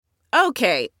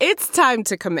Okay, it's time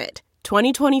to commit.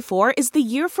 2024 is the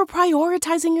year for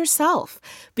prioritizing yourself.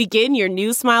 Begin your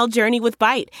new smile journey with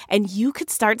Byte, and you could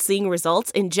start seeing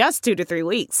results in just 2 to 3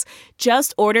 weeks.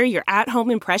 Just order your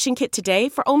at-home impression kit today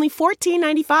for only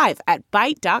 $14.95 at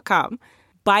Byte.com.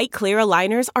 Byte Clear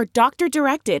aligners are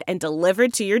doctor-directed and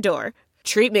delivered to your door.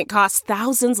 Treatment costs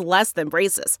thousands less than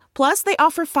braces. Plus, they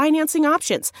offer financing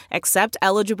options, accept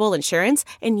eligible insurance,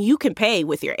 and you can pay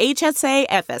with your HSA,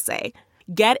 FSA.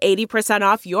 Get 80%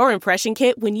 off your impression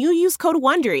kit when you use code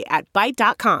WONDERY at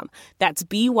Byte.com. That's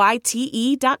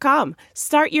BYTE.com.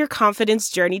 Start your confidence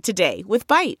journey today with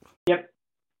Byte. Yep.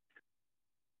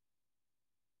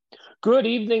 Good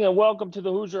evening and welcome to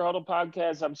the Hoosier Huddle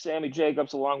podcast. I'm Sammy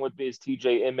Jacobs. Along with me is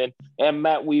TJ Inman and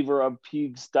Matt Weaver of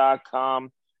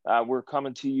Peegs.com. We're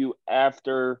coming to you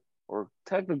after, or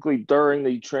technically during,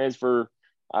 the transfer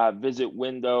visit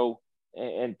window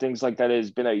and things like that. It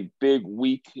has been a big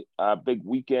week, big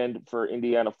weekend for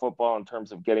Indiana football in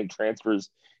terms of getting transfers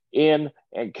in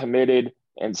and committed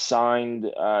and signed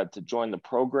to join the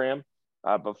program.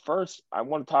 But first, I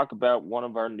want to talk about one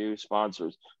of our new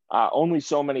sponsors, Only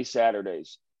So Many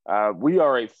Saturdays. We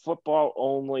are a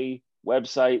football-only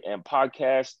website and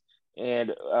podcast,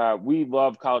 and we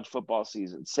love college football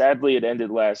season. Sadly, it ended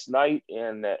last night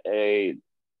in a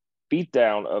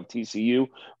beatdown of TCU,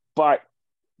 but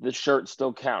the shirt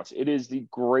still counts. It is the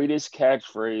greatest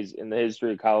catchphrase in the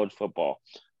history of college football,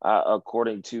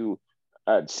 according to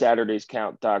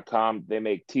SaturdaysCount.com. They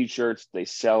make T-shirts. They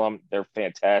sell them. They're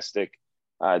fantastic.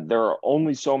 There are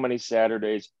only so many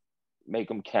Saturdays. Make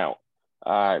them count.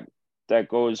 That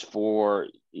goes for,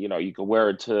 you can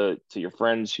wear it to your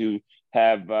friends who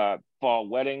have fall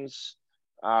weddings,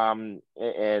 and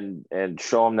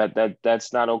show them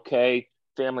that's not okay.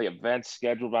 Family events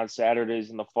scheduled on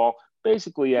Saturdays in the fall.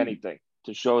 Basically anything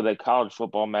to show that college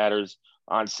football matters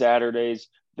on Saturdays.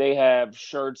 They have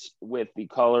shirts with the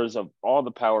colors of all the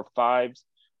Power Fives.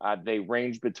 They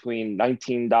range between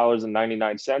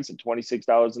 $19.99 and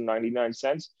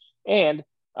 $26.99. And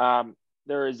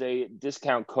there is a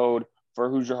discount code for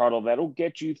Hoosier Huddle that'll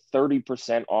get you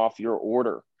 30% off your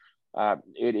order.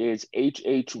 It is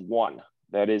HH1.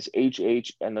 That is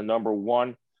HH and the number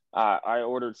 1. I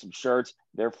ordered some shirts.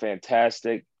 They're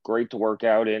fantastic. Great to work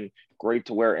out in, great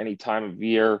to wear any time of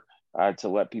year, to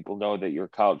let people know that you're a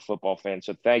college football fan.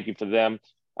 So thank you for them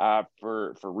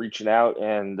for reaching out.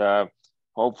 And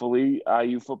hopefully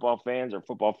you football fans or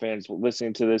football fans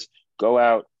listening to this, go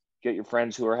out, get your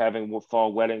friends who are having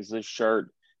fall weddings this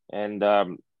shirt, and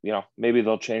maybe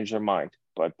they'll change their mind.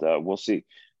 But we'll see.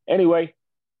 Anyway,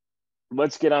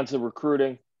 let's get on to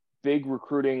recruiting. Big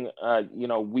recruiting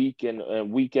week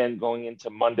and weekend going into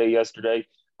Monday yesterday.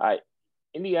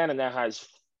 Indiana now has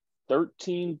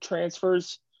 13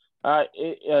 transfers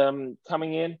coming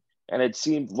in, and it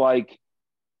seemed like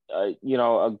a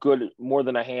good, more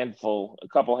than a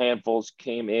couple handfuls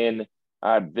came in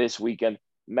this weekend.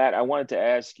 Matt, I wanted to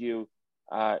ask you,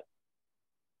 how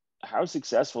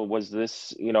successful was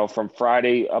this, from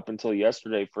Friday up until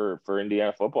yesterday for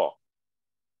Indiana football?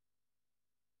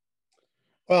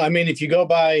 Well, I mean, if you go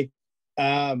by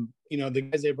the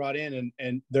guys they brought in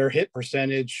and their hit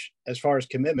percentage as far as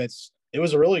commitments, it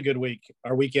was a really good week.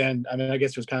 Our weekend, I mean, I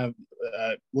guess it was kind of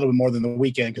a little bit more than the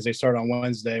weekend because they started on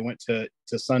Wednesday, went to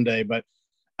Sunday. But,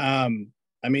 I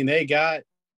mean, they got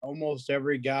almost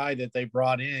every guy that they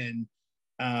brought in.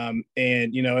 And,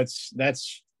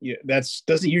 that's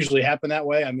doesn't usually happen that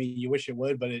way. I mean, you wish it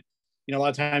would, but a lot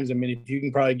of times, I mean, if you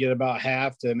can probably get about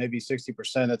half to maybe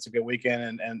 60%, that's a good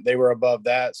weekend. And they were above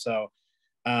that. So,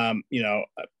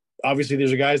 obviously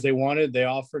these are guys they wanted, they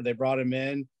offered, they brought them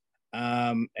in.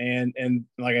 And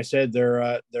like I said,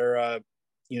 their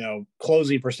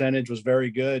closing percentage was very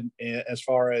good as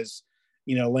far as,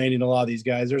 landing a lot of these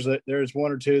guys. There's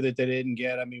one or two that they didn't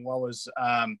get. I mean, one was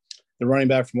the running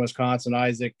back from Wisconsin,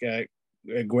 Isaac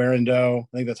Guerendo.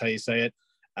 I think that's how you say it.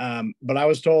 But I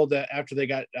was told that after they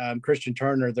got Christian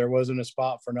Turner, there wasn't a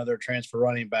spot for another transfer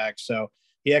running back. So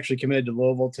he actually committed to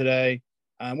Louisville today.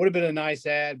 Would have been a nice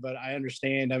ad, but I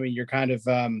understand. I mean, you're kind of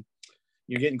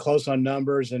you're getting close on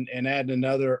numbers, and adding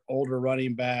another older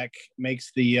running back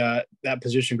makes the that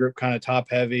position group kind of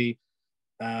top heavy.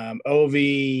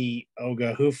 Ovi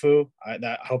Ogahufu,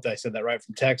 I hope that I said that right,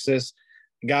 from Texas,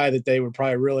 a guy that they would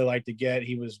probably really like to get.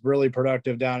 He was really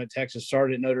productive down at Texas,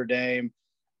 started at Notre Dame.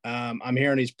 I'm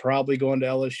hearing he's probably going to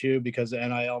LSU because of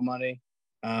NIL money,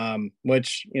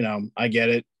 which, I get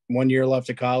it. 1 year left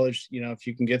of college. If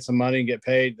you can get some money and get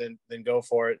paid, then go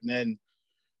for it. And then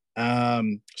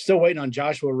still waiting on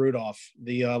Joshua Rudolph,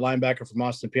 the linebacker from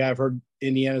Austin Peay. I've heard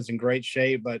Indiana's in great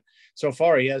shape, but so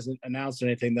far he hasn't announced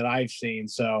anything that I've seen.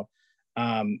 So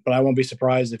But I won't be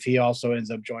surprised if he also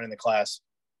ends up joining the class.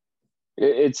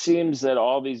 It seems that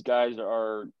all these guys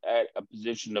are at a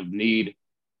position of need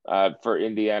for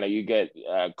Indiana. You get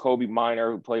Kobe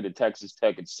Minor, who played at Texas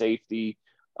Tech at safety.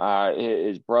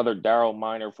 His brother Daryl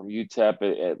Minor from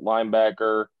UTEP at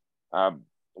linebacker. Uh,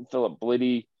 Philip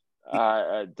Bliddy,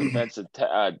 defensive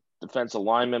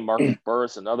lineman. Marcus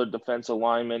Burris, another defensive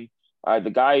lineman.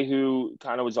 The guy who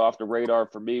kind of was off the radar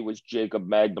for me was Jacob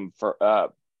Magnum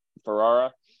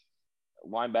Ferrara,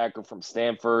 linebacker from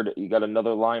Stanford. You got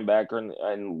another linebacker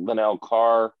and Linnell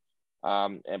Carr.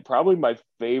 And probably my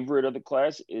favorite of the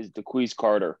class is DeQuise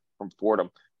Carter from Fordham.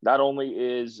 Not only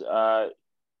is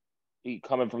he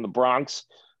coming from the Bronx,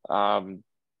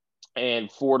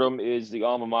 and Fordham is the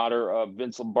alma mater of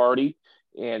Vince Lombardi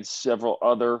and several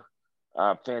other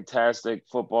fantastic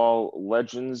football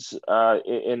legends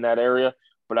in that area.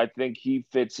 But I think he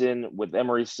fits in with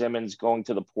Emory Simmons going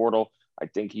to the portal. I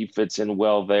think he fits in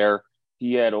well there.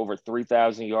 He had over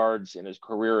 3,000 yards in his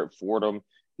career at Fordham.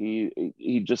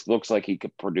 He just looks like he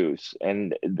could produce.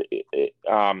 And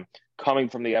coming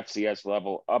from the FCS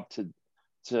level up to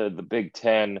the Big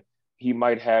Ten, he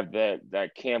might have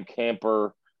that Cam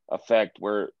Camper effect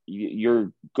where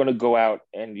you're going to go out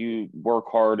and you work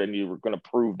hard and you're going to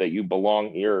prove that you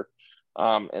belong here.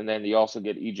 And then you also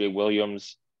get E.J.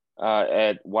 Williams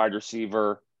at wide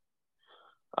receiver.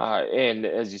 And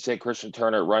as you say, Christian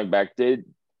Turner at running back.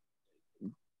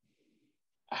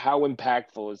 How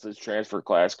impactful is this transfer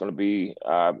class going to be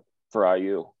for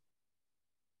IU?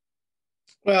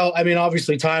 Well, I mean,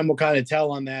 obviously time will kind of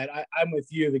tell on that. I'm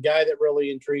with you. The guy that really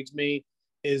intrigues me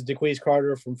is DeQuise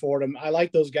Carter from Fordham. I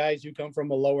like those guys who come from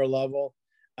a lower level,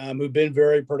 who've been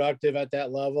very productive at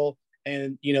that level.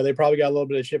 And, they probably got a little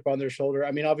bit of chip on their shoulder.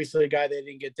 I mean, obviously a guy they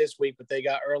didn't get this week, but they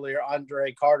got earlier,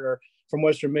 Andre Carter from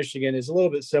Western Michigan, is a little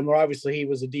bit similar. Obviously he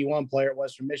was a D1 player at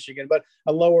Western Michigan, but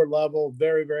a lower level,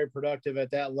 very, very productive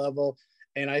at that level.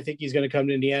 And I think he's going to come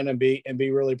to Indiana and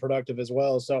be really productive as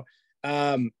well. So,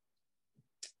 yeah,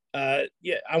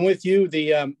 I'm with you.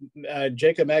 The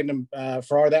Jacob Magnum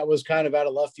Farrar, that was kind of out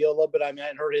of left field a little bit. I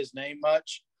hadn't heard his name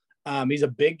much. He's a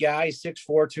big guy, 6'4",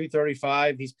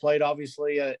 235. He's played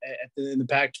obviously in the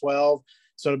Pac-12,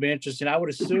 so it'll be interesting. I would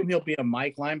assume he'll be a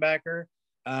Mike linebacker,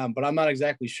 but I'm not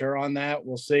exactly sure on that.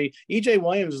 We'll see. E.J.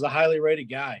 Williams is a highly rated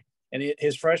guy, and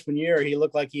his freshman year, he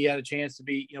looked like he had a chance to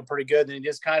be pretty good. And he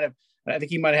just kind of, I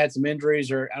think he might have had some injuries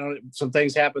or some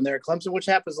things happened there at Clemson, which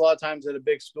happens a lot of times at a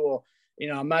big school.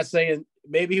 I'm not saying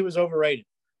maybe he was overrated,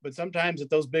 but sometimes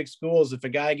at those big schools, if a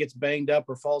guy gets banged up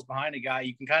or falls behind a guy,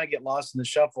 you can kind of get lost in the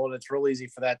shuffle, and it's real easy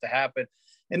for that to happen.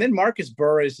 And then Marcus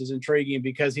Burris is intriguing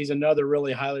because he's another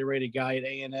really highly rated guy at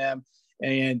A&M.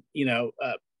 And,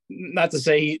 not to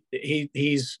say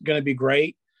he's going to be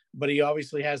great, but he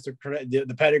obviously has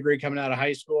the pedigree coming out of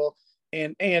high school.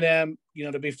 And A&M,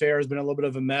 to be fair, has been a little bit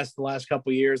of a mess the last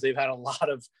couple of years. They've had a lot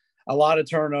of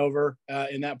turnover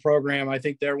in that program. I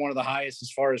think they're one of the highest as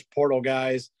far as portal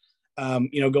guys,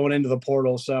 going into the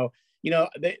portal. So,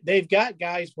 they've got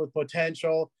guys with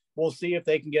potential. We'll see if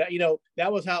they can get,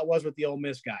 that was how it was with the Ole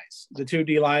Miss guys, the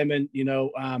 2D linemen,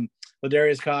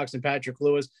 Ladarius Cox and Patrick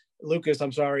Lucas,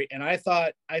 I'm sorry. And I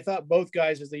thought both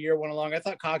guys, as the year went along, I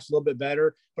thought Cox a little bit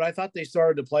better, but I thought they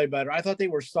started to play better. I thought they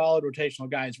were solid rotational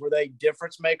guys. Were they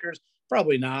difference makers?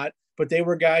 Probably not, but they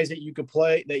were guys that you could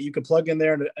plug in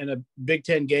there in a Big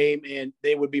Ten game and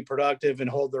they would be productive and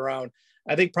hold their own.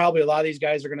 I think probably a lot of these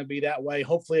guys are going to be that way.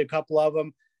 Hopefully a couple of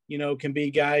them, can be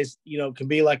guys, can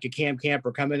be like a Cam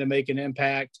Camper, come in and make an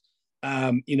impact.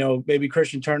 Maybe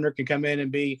Christian Turner can come in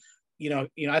and be,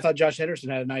 I thought Josh Henderson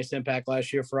had a nice impact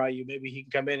last year for IU. Maybe he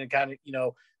can come in and kind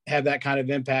of, have that kind of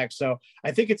impact. So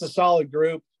I think it's a solid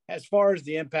group. As far as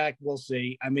the impact, we'll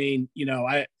see. I mean,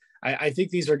 I think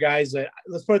these are guys that,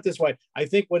 let's put it this way. I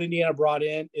think what Indiana brought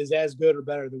in is as good or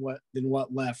better than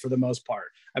what left for the most part.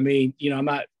 I mean, I'm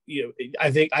not, I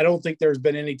don't think there's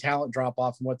been any talent drop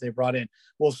off from what they brought in.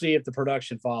 We'll see if the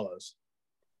production follows.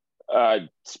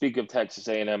 Speak of Texas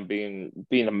A&M being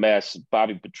a mess,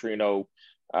 Bobby Petrino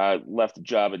left the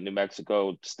job at New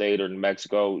Mexico State or New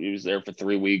Mexico. He was there for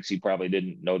 3 weeks. He probably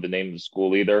didn't know the name of the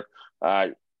school either.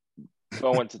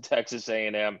 Going to Texas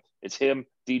A&M, it's him,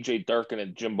 DJ Durkin,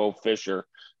 and Jimbo Fisher.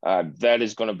 That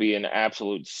is going to be an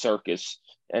absolute circus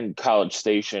in College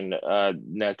Station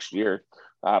next year.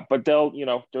 But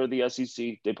they're the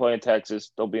SEC. They play in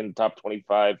Texas. They'll be in the top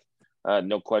 25.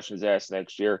 No questions asked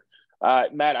next year.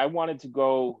 Matt, I wanted to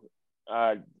go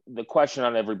the question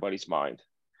on everybody's mind.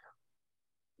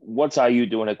 What's IU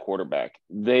doing at quarterback?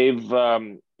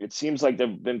 It seems like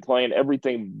they've been playing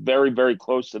everything very, very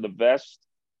close to the vest.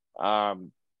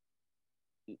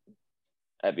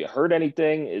 have you heard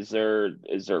anything? Is there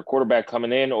a quarterback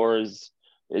coming in, or is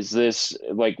this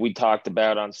like we talked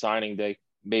about on signing day?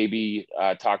 Maybe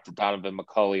talk to Donovan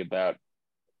McCulley about,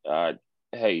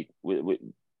 hey,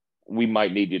 we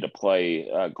might need you to play,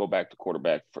 go back to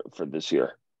quarterback for this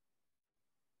year.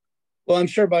 Well, I'm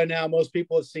sure by now most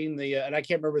people have seen and I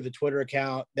can't remember the Twitter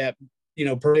account that,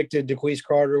 predicted DeQuise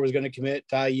Carter was going to commit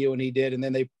to IU, and he did. And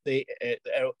then they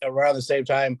around the same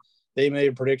time, they made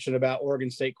a prediction about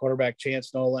Oregon State quarterback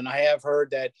Chance Nolan. I have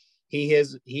heard that he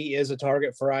is a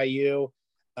target for IU.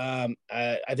 I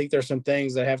think there's some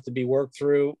things that have to be worked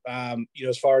through,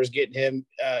 as far as getting him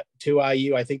to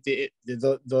IU. I think the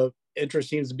interest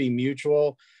seems to be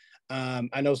mutual.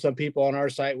 I know some people on our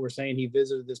site were saying he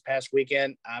visited this past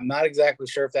weekend. I'm not exactly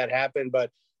sure if that happened,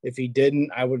 but if he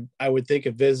didn't, I would think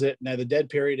a visit. Now the dead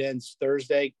period ends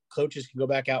Thursday. Coaches can go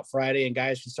back out Friday, and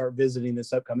guys can start visiting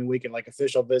this upcoming weekend, like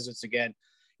official visits again.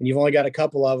 And you've only got a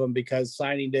couple of them because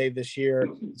signing day this year,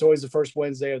 it's always the first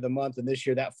Wednesday of the month. And this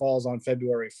year that falls on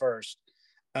February 1st.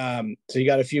 So you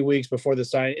got a few weeks before the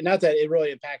signing. And not that it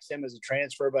really impacts him as a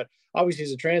transfer, but obviously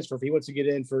as a transfer, if he wants to get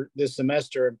in for this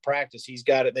semester and practice, they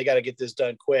got to get this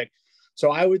done quick. So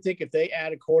I would think if they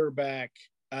add a quarterback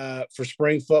for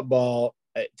spring football,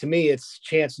 to me, it's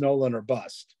Chance Nolan or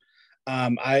bust.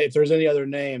 If there's any other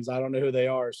names, I don't know who they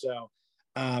are. So,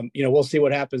 we'll see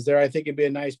what happens there. I think it'd be a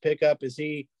nice pickup. Is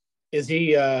he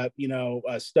a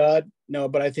stud? No,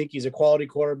 but I think he's a quality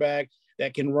quarterback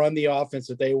that can run the offense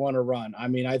that they want to run. I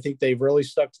mean, I think they've really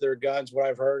stuck to their guns, what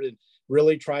I've heard, and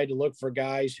really tried to look for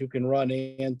guys who can run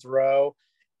and throw.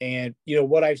 And,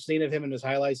 what I've seen of him in his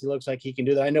highlights, he looks like he can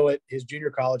do that. I know at his junior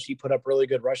college, he put up really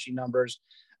good rushing numbers.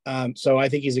 So I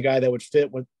think he's a guy that would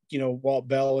fit what, Walt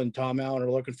Bell and Tom Allen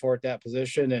are looking for at that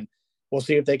position. And we'll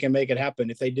see if they can make it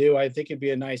happen. If they do, I think it'd be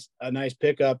a nice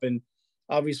pickup. And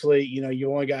obviously, you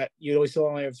still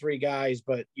only have three guys,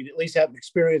 but you at least have an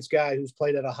experienced guy who's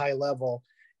played at a high level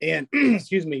and,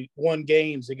 won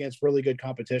games against really good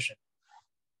competition.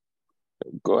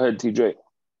 Go ahead, TJ.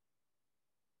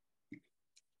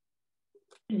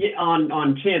 Yeah,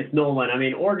 on Chance Nolan, I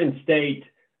mean, Oregon State,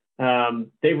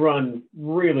 they run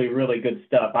really, really good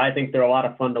stuff. I think they're a lot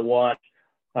of fun to watch.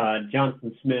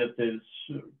 Johnson Smith is,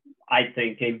 I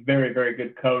think, a very, very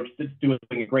good coach that's doing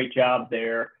a great job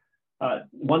there.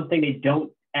 One thing they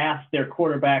don't ask their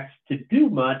quarterbacks to do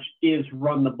much is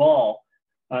run the ball.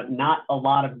 Not a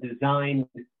lot of designed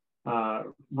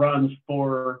runs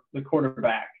for the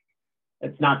quarterback.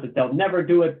 It's not that they'll never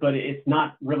do it, but it's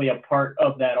not really a part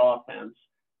of that offense.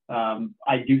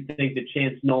 I do think that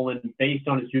Chance Nolan, based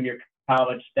on his junior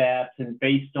college stats and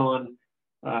based on,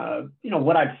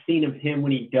 what I've seen of him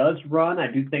when he does run, I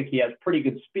do think he has pretty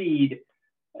good speed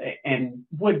and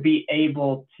would be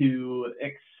able to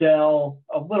excel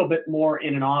a little bit more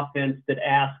in an offense that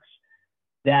asks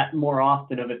that more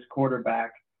often of its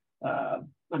quarterback. I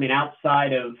mean,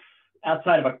 outside of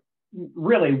a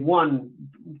really one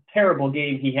terrible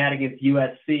game he had against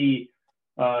USC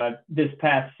this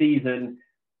past season,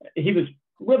 he was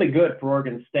really good for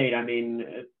Oregon State. I mean,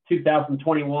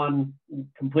 2021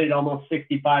 completed almost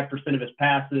 65% of his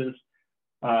passes,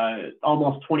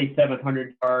 almost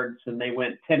 2,700 yards, and they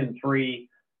went 10-3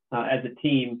 as a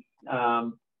team.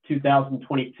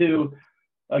 2022,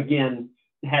 again,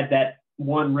 had that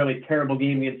one really terrible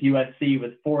game against USC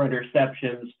with 4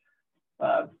 interceptions.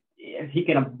 If he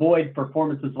can avoid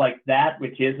performances like that,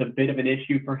 which is a bit of an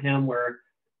issue for him, where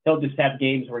he'll just have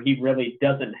games where he really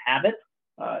doesn't have it,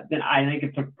 then I think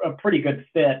it's a pretty good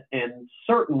fit and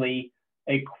certainly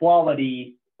a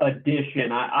quality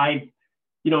addition.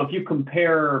 If you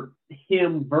compare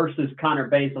him versus Connor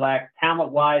Bazelak,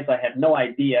 talent-wise, I have no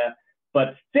idea,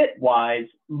 but fit-wise,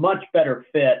 much better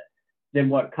fit than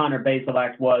what Connor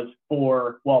Bazelak was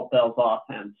for Walt Bell's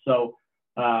offense. So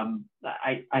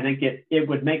I think it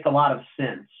would make a lot of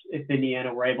sense if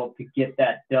Indiana were able to get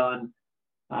that done.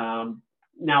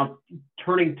 Now,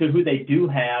 turning to who they do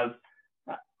have,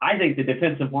 I think the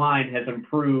defensive line has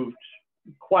improved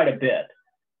quite a bit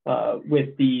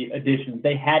with the additions.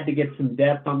 They had to get some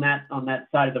depth on that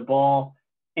side of the ball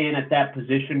and at that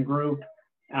position group.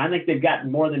 And I think they've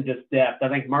gotten more than just depth. I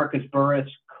think Marcus Burris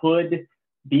could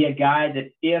be a guy that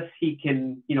if he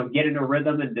can, get into a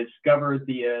rhythm and discover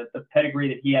the pedigree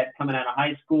that he had coming out of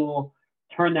high school,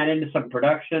 turn that into some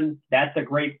production, that's a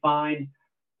great find.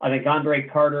 I think Andre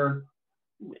Carter,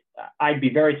 I'd be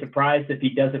very surprised if he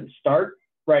doesn't start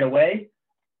right away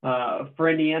for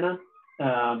Indiana.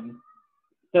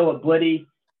 Philip Bliddy,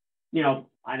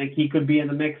 I think he could be in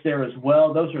the mix there as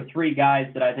well. Those are 3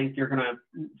 guys that I think you're going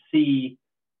to see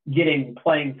getting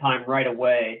playing time right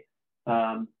away.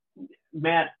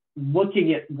 Matt,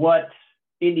 looking at what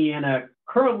Indiana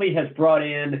currently has brought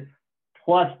in,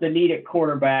 plus the need at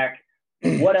quarterback,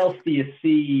 what else do you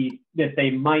see that they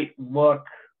might look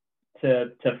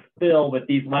to fill with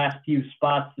these last few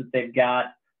spots that they've got?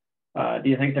 Do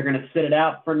you think they're going to sit it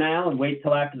out for now and wait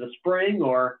till after the spring,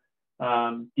 or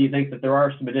do you think that there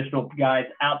are some additional guys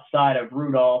outside of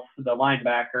Rudolph, the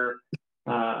linebacker,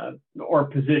 or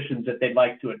positions that they'd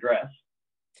like to address?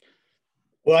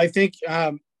 Well, I think,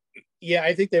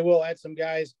 I think they will add some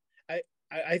guys.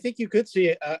 I think you could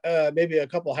see maybe a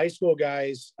couple high school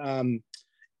guys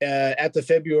at the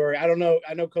February. I don't know.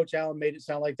 I know Coach Allen made it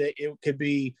sound like that it could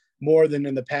be more than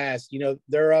in the past. You know,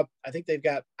 they're up. I think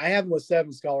I have them with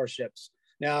 7 scholarships.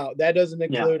 Now, that doesn't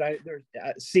include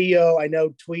CO, I know,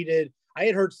 tweeted. I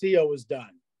had heard CO was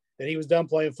done, that he was done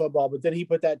playing football, but then he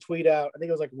put that tweet out, I think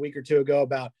it was like a week or two ago,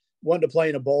 about wanting to play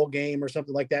in a bowl game or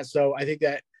something like that. So I think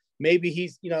that maybe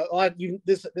he's,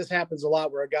 this happens a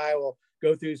lot where a guy will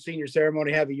go through senior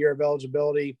ceremony, have a year of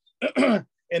eligibility, and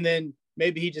then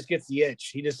maybe he just gets the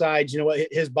itch. He decides, you know what,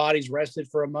 his body's rested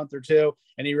for a month or two,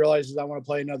 and he realizes, I want to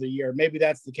play another year. Maybe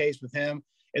that's the case with him.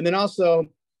 And then also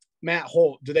Matt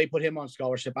Holt, do they put him on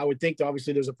scholarship? I would think that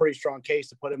obviously there's a pretty strong case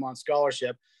to put him on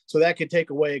scholarship. So that could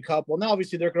take away a couple. Now,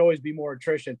 obviously there could always be more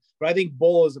attrition, but I think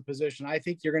bull is a position. I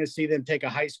think you're going to see them take a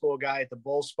high school guy at the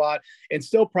bull spot and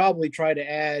still probably try to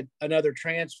add another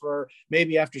transfer,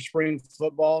 maybe after spring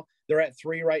football. They're at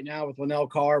 3 right now with Linnell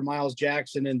Carr, Miles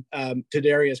Jackson, and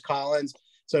Tadarius Collins.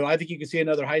 So I think you can see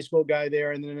another high school guy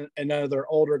there and then another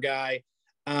older guy.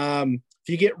 If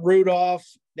you get Rudolph,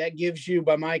 that gives you,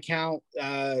 by my count,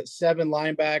 7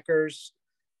 linebackers.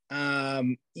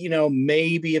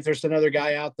 Maybe if there's another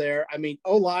guy out there. I mean,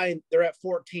 O-line, they're at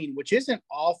 14, which isn't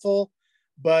awful,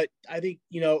 but I think,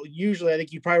 usually I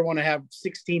think you probably want to have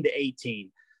 16 to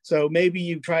 18. So maybe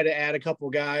you try to add a couple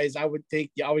guys. I would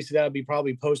think, obviously, that would be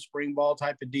probably post-spring ball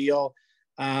type of deal.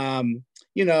 And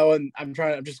I'm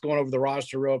just going over the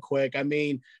roster real quick. I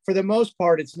mean, for the most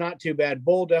part, it's not too bad.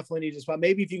 Bull definitely needs a spot.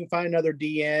 Maybe if you can find another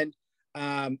DN,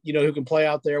 who can play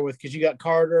out there because you got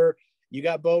Carter, you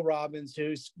got Bo Robbins,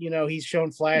 who's, he's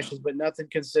shown flashes, but nothing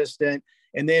consistent.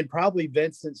 And then probably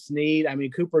Vincent Sneed. I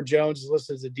mean, Cooper Jones is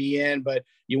listed as a DN, but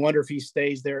you wonder if he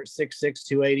stays there at 6'6",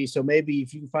 280. So maybe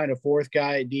if you can find a 4th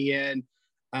guy at DN,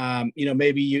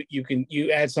 maybe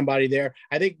you add somebody there.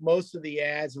 I think most of the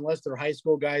ads, unless they're high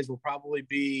school guys, will probably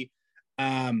be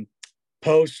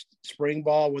post spring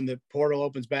ball when the portal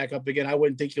opens back up again. I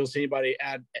wouldn't think you'll see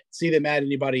them add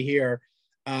anybody here.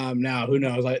 Now, who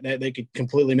knows? They could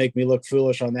completely make me look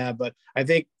foolish on that. But I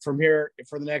think from here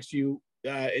for the next few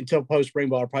until post spring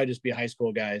ball, it'll probably just be high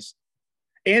school guys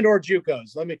and or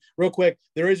JUCOs. Let me real quick.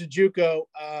 There is a JUCO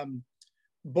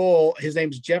bull. His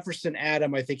name's Jefferson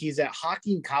Adam. I think he's at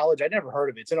Hocking College. I never heard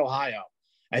of it. It's in Ohio.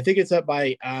 I think it's up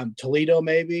by Toledo,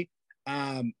 maybe.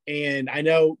 And I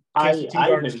know I've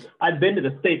been to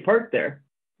the state park there.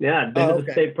 Yeah, I've been to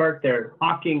the state park there,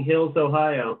 Hocking Hills,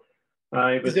 Ohio.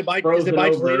 Is it by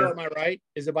Toledo? Am I right?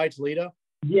 Is it by Toledo?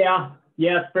 Yeah,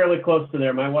 it's fairly close to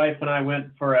there. My wife and I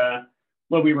went for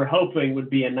what we were hoping would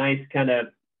be a nice kind of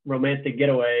romantic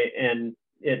getaway, and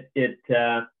it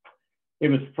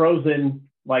was frozen,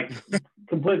 like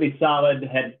completely solid.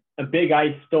 Had a big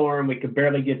ice storm. We could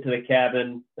barely get to the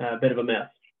cabin. A bit of a mess,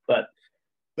 but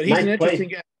he's nice an interesting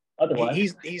guy.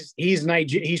 Otherwise,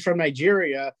 he's from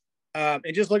Nigeria, and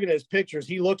just looking at his pictures,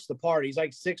 he looks the part. He's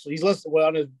like 6. He's listed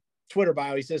on his Twitter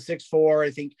bio. He says 6'4",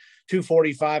 I think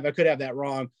 245. I could have that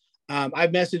wrong.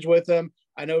 I've messaged with him.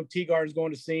 I know T-Garden's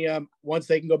going to see him once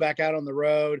they can go back out on the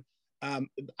road.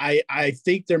 I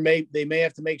think they may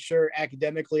have to make sure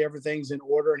academically everything's in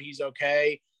order and he's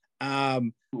okay.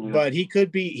 But he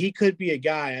could be a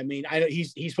guy. I mean, I know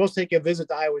he's supposed to take a visit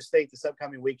to Iowa State this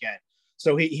upcoming weekend.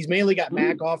 So he's mainly got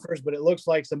MAC offers, but it looks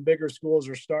like some bigger schools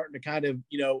are starting to kind of,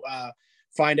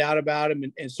 find out about him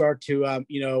and start to,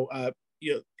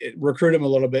 recruit him a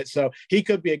little bit. So he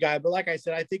could be a guy, but like I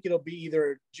said, I think it'll be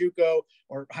either JUCO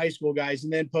or high school guys.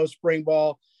 And then post spring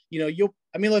ball,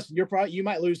 listen, you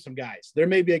might lose some guys. There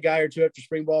may be a guy or two after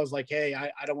spring ball is like, hey, I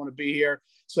don't want to be here.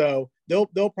 So there'll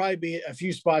probably be a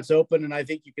few spots open. And I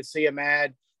think you could see them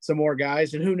add some more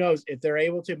guys. And who knows if they're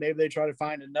able to, maybe they try to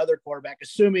find another quarterback,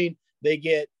 assuming they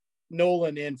get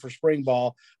Nolan in for spring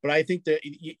ball. But I think that,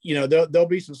 there'll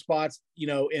be some spots,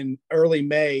 in early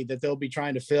May that they'll be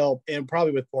trying to fill, and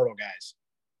probably with portal guys.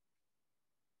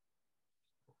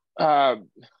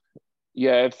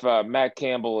 If Matt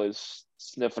Campbell is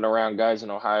sniffing around guys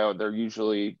in Ohio, they're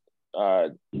usually,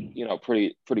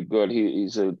 pretty good.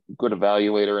 He's a good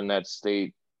evaluator in that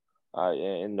state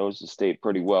and knows the state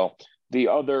pretty well. The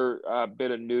other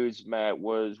bit of news, Matt,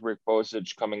 was Rick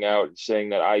Bosich coming out and saying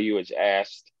that IU has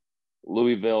asked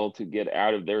Louisville to get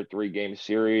out of their 3-game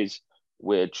series,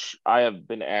 which I have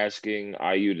been asking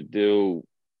IU to do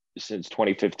since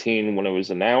 2015 when it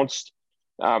was announced.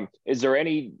 Is there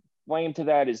any blame to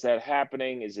that? Is that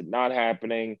happening? Is it not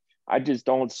happening? I just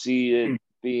don't see it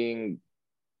being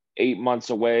 8 months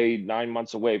away, 9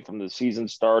 months away from the season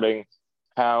starting,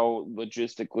 how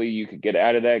logistically you could get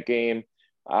out of that game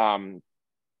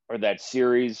or that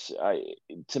series.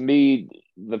 To me,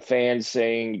 the fans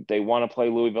saying they want to play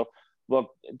Louisville,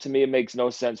 look, to me, it makes no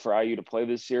sense for IU to play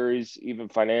this series. Even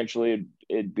financially,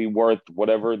 it'd be worth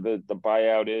whatever the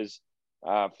buyout is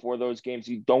for those games.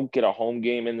 You don't get a home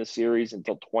game in the series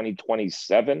until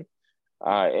 2027.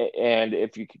 And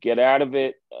if you could get out of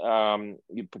it,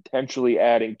 you're potentially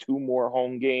adding 2 more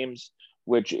home games,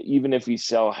 which even if you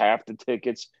sell half the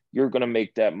tickets, you're going to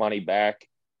make that money back.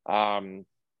 And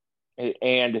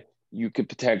you could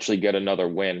potentially get another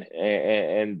win.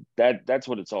 And that's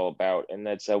what it's all about. And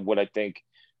that's what I think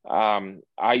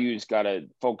IU's got to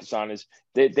focus on is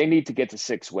they need to get to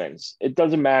 6 wins. It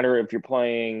doesn't matter if you're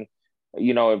playing,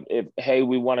 if hey,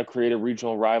 we want to create a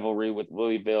regional rivalry with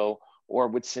Louisville or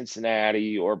with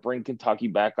Cincinnati, or bring Kentucky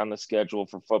back on the schedule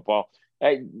for football.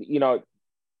 The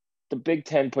Big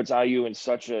Ten puts IU in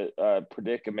such a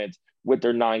predicament with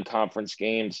their 9 conference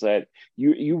games that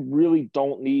you really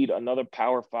don't need another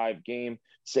Power 5 game.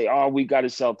 Say, oh, we got to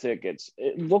sell tickets.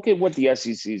 Look at what the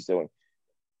SEC is doing.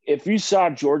 If you saw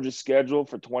Georgia's schedule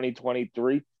for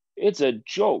 2023, it's a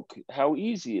joke how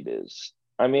easy it is.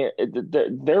 I mean,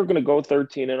 they're going to go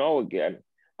 13-0 again,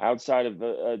 outside of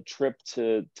a trip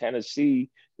to Tennessee,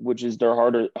 which is their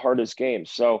hardest game.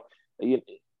 So is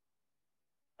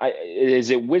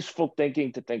it wishful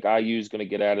thinking to think IU is going to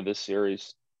get out of this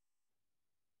series?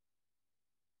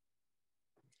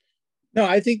 No,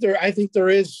 I think there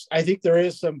is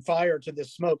some fire to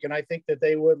this smoke, and I think that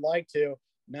they would like to.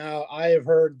 Now, I have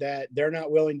heard that they're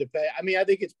not willing to pay. I mean, I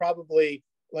think it's probably,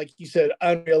 like you said,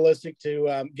 unrealistic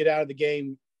to get out of the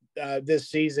game this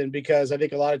season, because I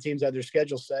think a lot of teams have their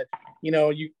schedule set. One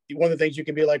of the things you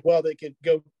can be like, well, they could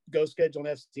go schedule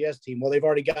an FCS team. Well, they've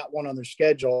already got one on their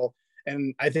schedule,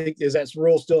 and I think is that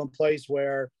rule still in place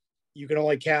where you can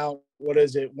only count, what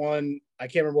is it, one? I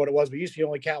can't remember what it was, but used to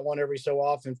only count one every so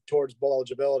often towards bowl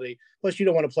eligibility. Plus, you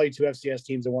don't want to play 2 FCS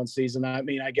teams in one season. I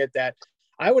mean, I get that.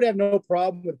 I would have no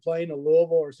problem with playing a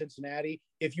Louisville or Cincinnati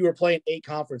if you were playing 8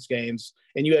 conference games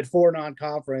and you had 4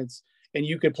 non-conference, and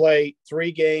you could play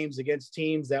 3 games against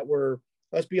teams that were,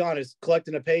 let's be honest,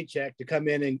 collecting a paycheck to come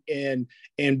in and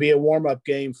be a warm-up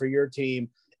game for your team.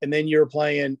 And then you're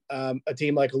playing a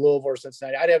team like a Louisville or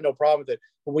Cincinnati. I'd have no problem with it.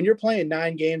 But when you're playing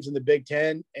 9 games in the Big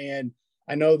Ten, and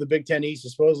I know the Big Ten East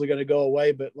is supposedly going to go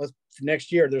away, but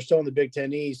next year they're still in the Big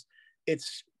Ten East.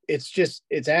 It's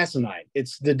asinine.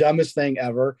 It's the dumbest thing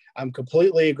ever. I'm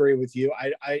completely agree with you.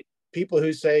 People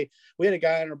who say, we had a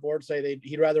guy on our board say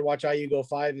he'd rather watch IU go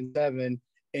 5-7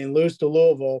 and lose to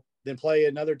Louisville than play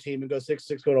another team and go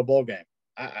 6-6, go to a bowl game.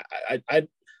 I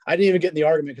didn't even get in the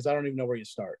argument because I don't even know where you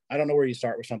start. I don't know where you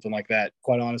start with something like that.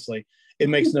 Quite honestly, it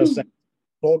makes no sense.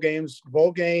 Bowl games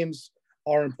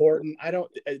are important.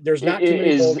 There's not too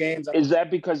many bowl games. Is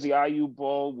that because the IU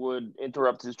Bowl would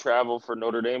interrupt his travel for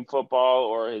Notre Dame football,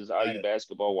 or his IU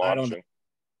basketball watching?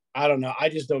 I don't know. I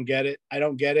just don't get it. I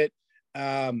don't get it.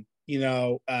 One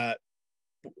of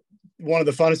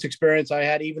the funnest experience I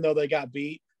had, even though they got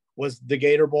beat, was the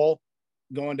Gator Bowl,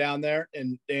 going down there,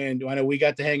 and I know we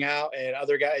got to hang out, and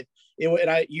other guys. You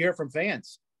hear from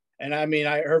fans, and I mean,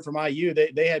 I heard from IU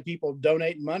they had people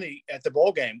donating money at the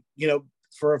bowl game,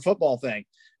 for a football thing.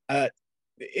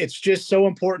 It's just so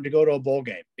important to go to a bowl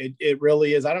game. It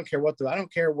really is. I don't care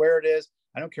where it is.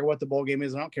 I don't care what the bowl game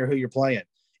is. I don't care who you're playing.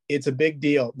 It's a big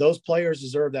deal. Those players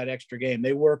deserve that extra game.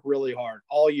 They work really hard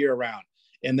all year round,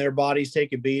 and their bodies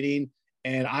take a beating.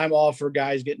 And I'm all for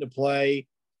guys getting to play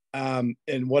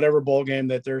in whatever bowl game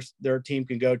that their team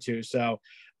can go to. So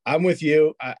I'm with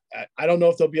you. I don't know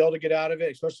if they'll be able to get out of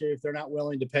it, especially if they're not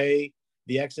willing to pay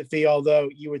the exit fee. Although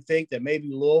you would think that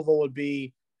maybe Louisville would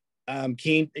be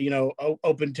keen,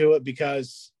 open to it,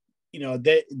 because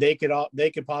they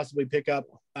could possibly pick up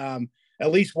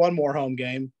at least one more home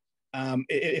game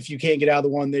if you can't get out of the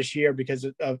one this year because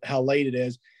of how late it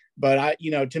is. But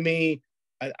to me,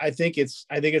 I think it's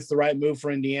the right move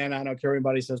for Indiana. I don't care what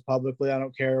anybody says publicly. I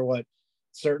don't care what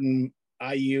certain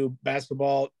IU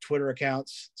basketball Twitter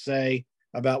accounts say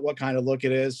about what kind of look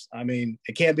it is. I mean,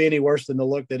 it can't be any worse than the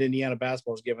look that Indiana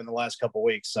basketball has given the last couple of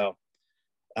weeks. So,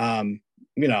 or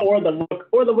the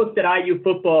look that IU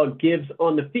football gives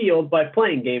on the field by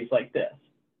playing games like this.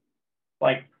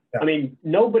 Like, yeah. I mean,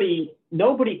 nobody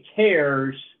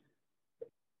cares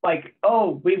like,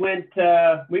 oh, we went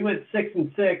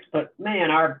 6-6, but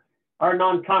man, our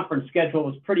non-conference schedule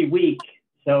was pretty weak,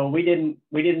 so we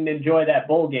didn't enjoy that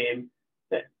bowl game.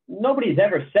 Nobody's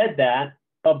ever said that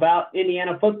about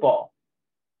Indiana football.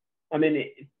 I mean,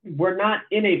 we're not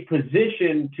in a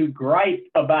position to gripe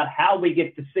about how we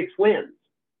get to 6 wins.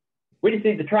 We just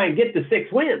need to try and get to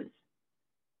 6 wins.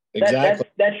 Exactly.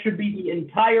 That should be the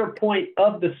entire point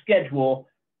of the schedule.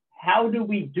 How do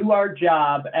we do our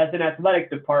job as an athletic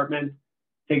department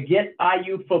to get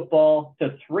IU football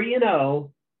to 3-0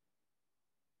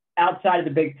 outside of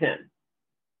the Big Ten?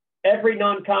 Every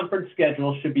non-conference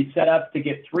schedule should be set up to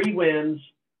get 3 wins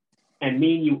and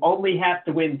mean you only have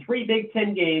to win 3 Big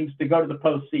Ten games to go to the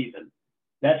postseason.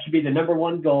 That should be the number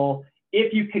one goal.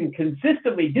 If you can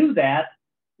consistently do that,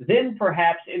 then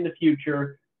perhaps in the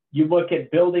future, you look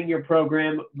at building your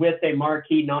program with a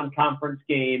marquee non-conference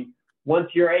game.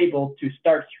 Once you're able to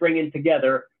start stringing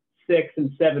together 6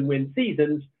 and 7 win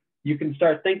seasons, you can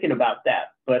start thinking about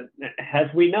that. But as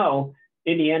we know,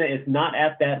 Indiana is not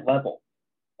at that level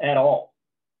at all.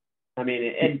 I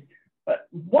mean, and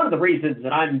one of the reasons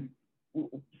that I'm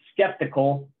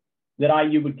skeptical that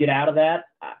IU would get out of that,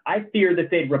 I fear that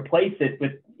they'd replace it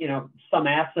with, some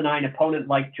asinine opponent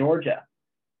like Georgia.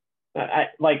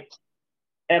 At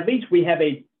least we have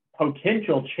a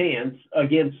potential chance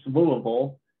against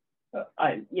Louisville.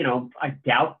 I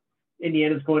doubt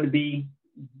Indiana's going to be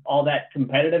all that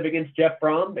competitive against Jeff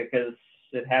Brom because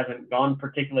it hasn't gone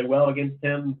particularly well against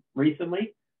him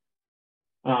recently.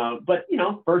 But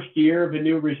first year of a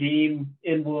new regime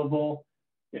in Louisville,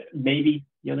 maybe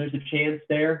there's a chance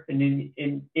there in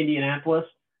Indianapolis.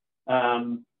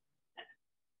 I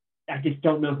just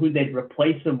don't know who they'd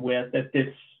replace him with at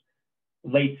this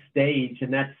late stage,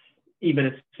 and that's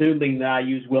even assuming that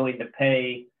IU's willing to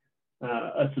pay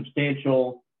a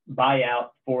substantial buyout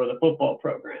for the football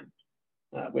program,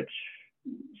 which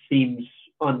seems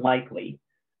unlikely.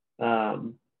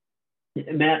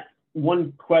 Matt,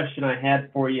 one question I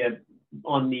had for you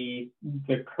on the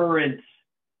current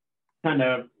kind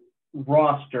of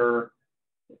roster,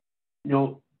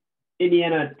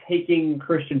 Indiana taking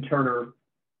Christian Turner,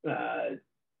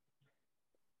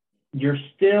 you're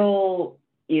still,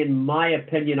 in my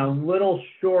opinion, a little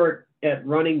short at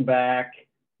running back,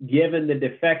 given the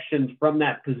defections from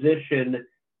that position.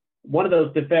 One of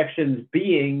those defections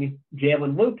being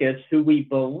Jalen Lucas, who we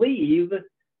believe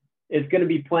is going to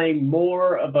be playing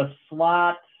more of a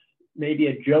slot, maybe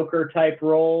a joker type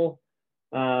role,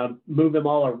 move him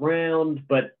all around,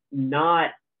 but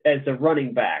not as a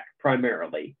running back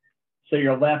primarily. So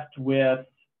you're left with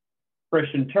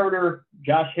Christian Turner,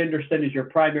 Josh Henderson is your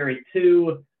primary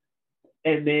 2,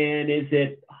 and then is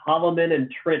it Holloman and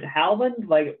Trent Howland?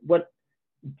 Like, what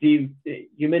do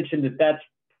you mentioned that that's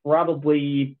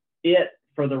probably it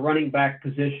for the running back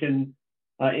position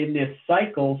in this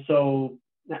cycle. So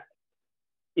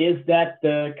is that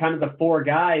the kind of the 4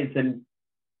 guys, and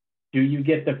do you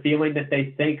get the feeling that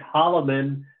they think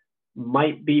Holloman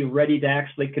might be ready to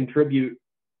actually contribute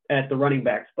at the running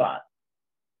back spot?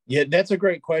 Yeah, that's a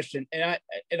great question, and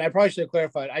I probably should have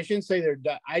clarified. I shouldn't say they're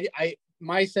done.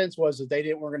 My sense was that they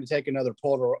weren't going to take another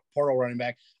portal running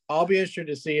back. I'll be interested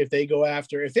to see if they go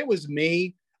after. If it was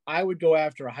me, I would go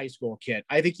after a high school kid.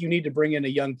 I think you need to bring in a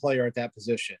young player at that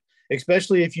position,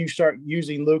 especially if you start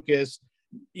using Lucas.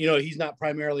 He's not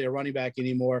primarily a running back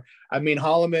anymore. I mean,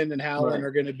 Holloman and Howland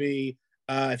are going to be,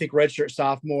 I think, redshirt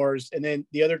sophomores, and then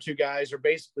the other 2 guys are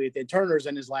basically Turner's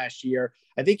in his last year.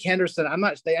 I think Henderson.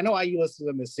 I know IU listed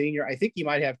him as senior. I think he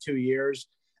might have 2 years.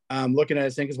 Looking at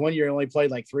his thing, because 1 year he only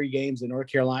played like 3 games in North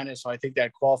Carolina, so I think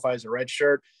that qualifies a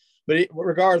redshirt. But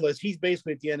regardless, he's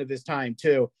basically at the end of his time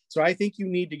too. So I think you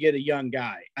need to get a young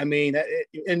guy. I mean,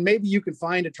 and maybe you can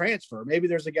find a transfer. Maybe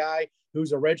there's a guy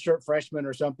who's a redshirt freshman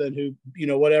or something who,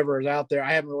 whatever is out there.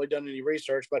 I haven't really done any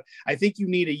research, but I think you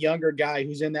need a younger guy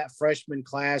who's in that freshman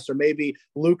class, or maybe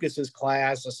Lucas's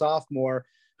class, a sophomore,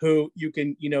 who you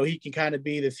can, he can kind of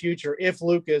be the future if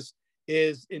Lucas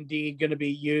is indeed going to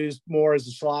be used more as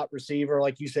a slot receiver,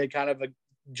 like you said, kind of a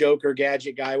joker,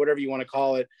 gadget guy, whatever you want to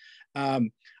call it.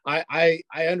 I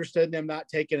understand them not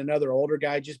taking another older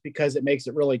guy just because it makes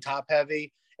it really top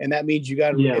heavy, and that means you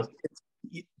got to.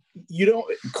 You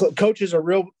don't. Coaches are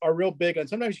real big on.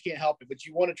 Sometimes you can't help it, but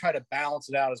you want to try to balance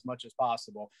it out as much as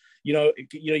possible. You don't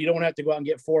want to have to go out and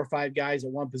get 4 or 5 guys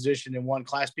at one position in one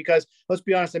class, because let's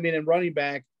be honest. I mean, in running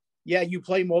back, yeah, you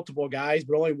play multiple guys,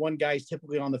 but only one guy is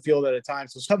typically on the field at a time.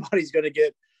 So somebody's going to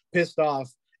get pissed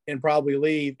off and probably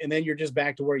leave. And then you're just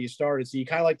back to where you started. So you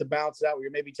kind of like to bounce it out where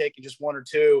you're maybe taking just one or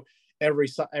two every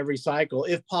cycle,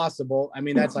 if possible. I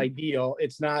mean, that's ideal.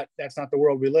 That's not the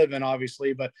world we live in,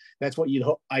 obviously, but that's what you'd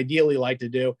ideally like to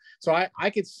do. So I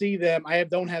could see them.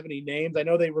 Don't have any names. I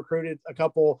know they recruited a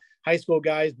couple high school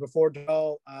guys before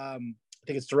Darrell. I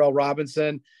think it's Darrell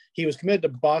Robinson. He was committed to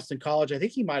Boston College. I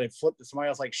think he might have flipped to somebody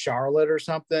else like Charlotte or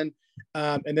something.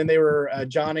 And then they were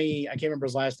Johnny, I can't remember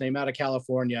his last name, out of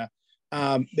California.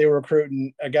 They were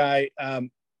recruiting a guy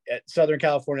at Southern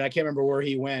California. I can't remember where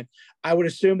he went. I would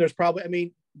assume there's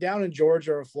probably, down in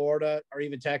Georgia or Florida or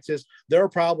even Texas, there are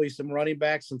probably some running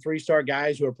backs, some 3-star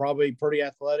guys who are probably pretty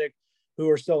athletic who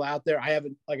are still out there. I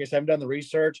haven't done the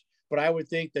research, but I would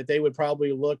think that they would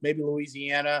probably look, maybe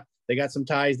Louisiana, they got some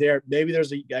ties there. Maybe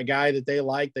there's a guy that they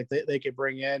like that they could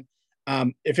bring in.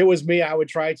 If it was me, I would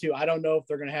try to. I don't know if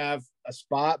they're going to have a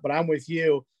spot, but I'm with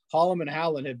you. Hollam and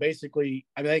Howland had basically,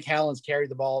 I think Howland's carried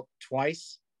the ball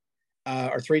twice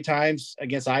or 3 times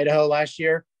against Idaho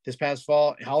this past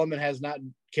fall. Holloman has not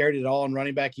carried it all in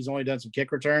running back. He's only done some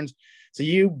kick returns. So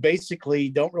you basically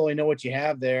don't really know what you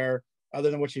have there other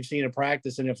than what you've seen in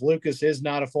practice. And if Lucas is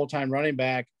not a full-time running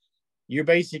back, you're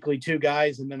basically 2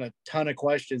 guys and then a ton of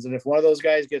questions. And if one of those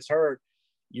guys gets hurt,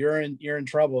 you're in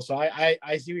trouble. So I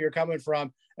see where you're coming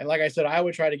from. And like I said, I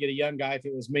would try to get a young guy if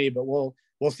it was me, but we'll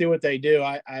see what they do.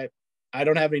 I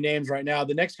don't have any names right now.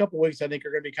 The next couple of weeks, I think,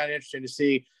 are going to be kind of interesting to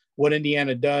see what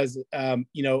Indiana does,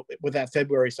 with that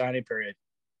February signing period.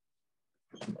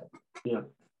 Yeah,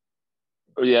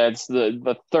 it's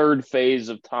the third phase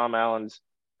of Tom Allen's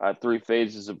 3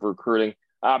 phases of recruiting.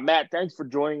 Matt, thanks for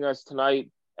joining us tonight.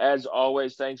 As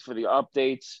always, thanks for the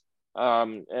updates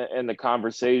and the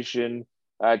conversation.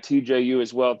 TJU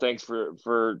as well, thanks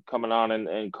for coming on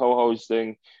and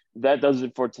co-hosting. That does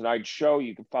it for tonight's show.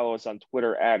 You can follow us on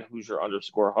Twitter at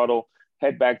Hoosier_Huddle.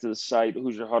 Head back to the site,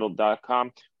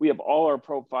 HoosierHuddle.com. We have all our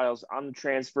profiles on the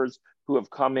transfers who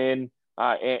have come in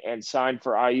and signed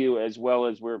for IU, as well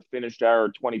as we're finished our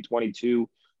 2022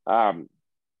 positional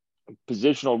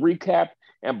recap.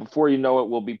 And before you know it,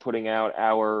 we'll be putting out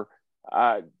our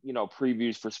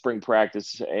previews for spring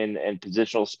practice and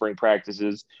positional spring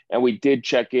practices. And we did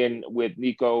check in with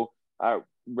Nico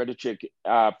Redicic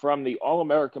from the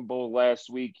All-American Bowl last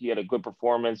week. He had a good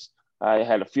performance.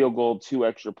 Had a field goal, 2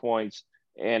 extra points,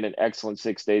 and an excellent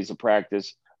 6 days of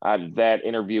practice. That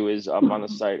interview is up on the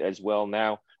site as well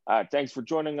now. Thanks for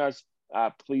joining us.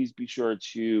 Please be sure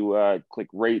to click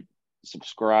rate,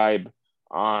 subscribe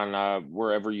on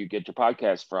wherever you get your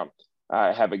podcast from.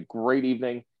 Have a great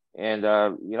evening. And,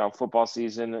 football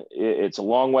season, it's a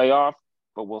long way off,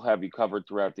 but we'll have you covered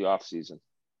throughout the off season.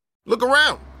 Look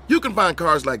around. You can find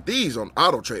cars like these on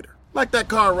AutoTrader, like that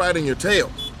car riding your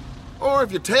tail. Or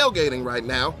if you're tailgating right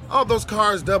now, all those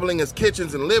cars doubling as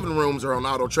kitchens and living rooms are on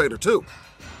AutoTrader too.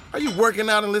 Are you working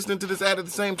out and listening to this ad at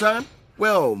the same time?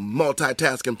 Well,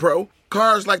 multitasking pro,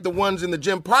 cars like the ones in the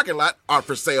gym parking lot are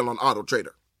for sale on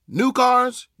AutoTrader. New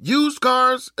cars, used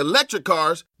cars, electric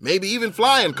cars, maybe even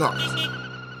flying cars.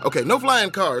 Okay, no flying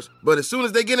cars, but as soon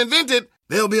as they get invented,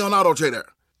 they'll be on AutoTrader.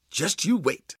 Just you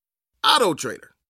wait. AutoTrader.